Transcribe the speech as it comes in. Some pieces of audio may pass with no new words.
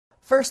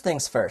First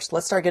things first,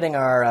 let's start getting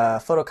our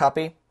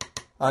photocopy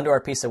onto our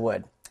piece of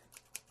wood.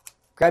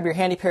 Grab your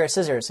handy pair of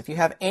scissors. If you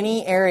have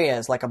any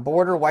areas like a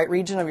border white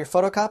region of your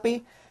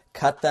photocopy,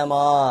 cut them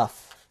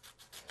off.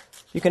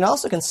 You can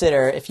also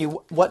consider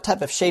what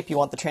type of shape you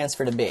want the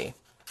transfer to be.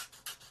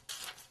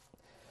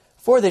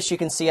 For this, you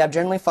can see I've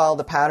generally followed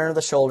the pattern of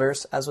the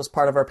shoulders, as was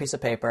part of our piece of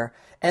paper,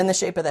 and the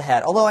shape of the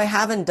head, although I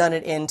haven't done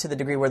it in to the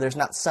degree where there's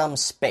not some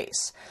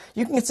space.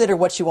 You can consider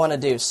what you want to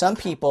do. Some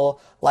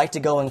people like to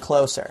go in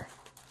closer,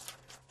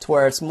 to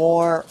where it's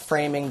more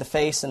framing the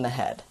face and the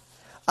head.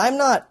 I'm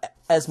not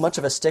as much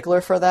of a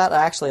stickler for that.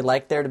 I actually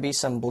like there to be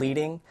some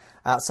bleeding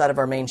outside of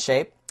our main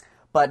shape,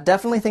 but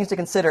definitely things to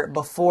consider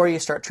before you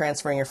start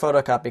transferring your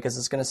photocopy, because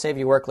it's going to save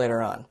you work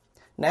later on.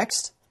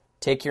 Next,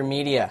 take your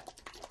media.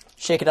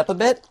 Shake it up a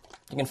bit.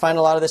 You can find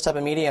a lot of this type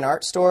of media in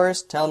art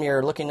stores. Tell them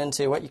you're looking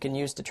into what you can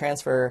use to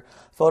transfer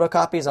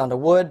photocopies onto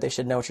wood. They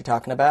should know what you're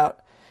talking about.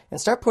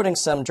 And start putting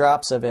some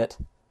drops of it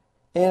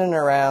in and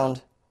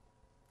around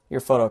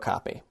your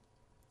photocopy.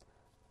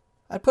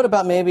 I'd put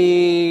about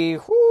maybe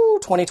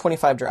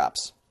 20-25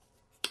 drops.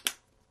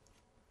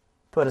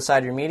 Put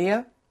aside your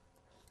media.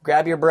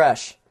 Grab your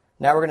brush.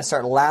 Now we're going to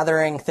start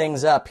lathering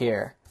things up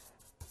here.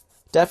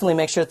 Definitely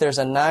make sure that there's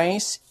a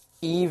nice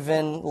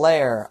even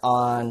layer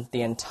on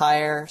the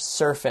entire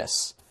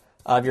surface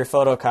of your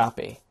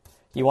photocopy.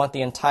 You want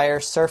the entire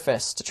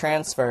surface to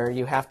transfer.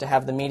 You have to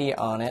have the media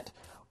on it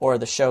or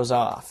the show's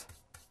off.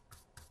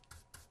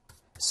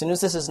 As soon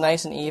as this is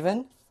nice and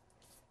even,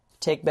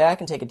 take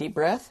back and take a deep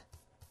breath,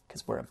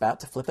 because we're about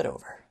to flip it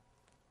over.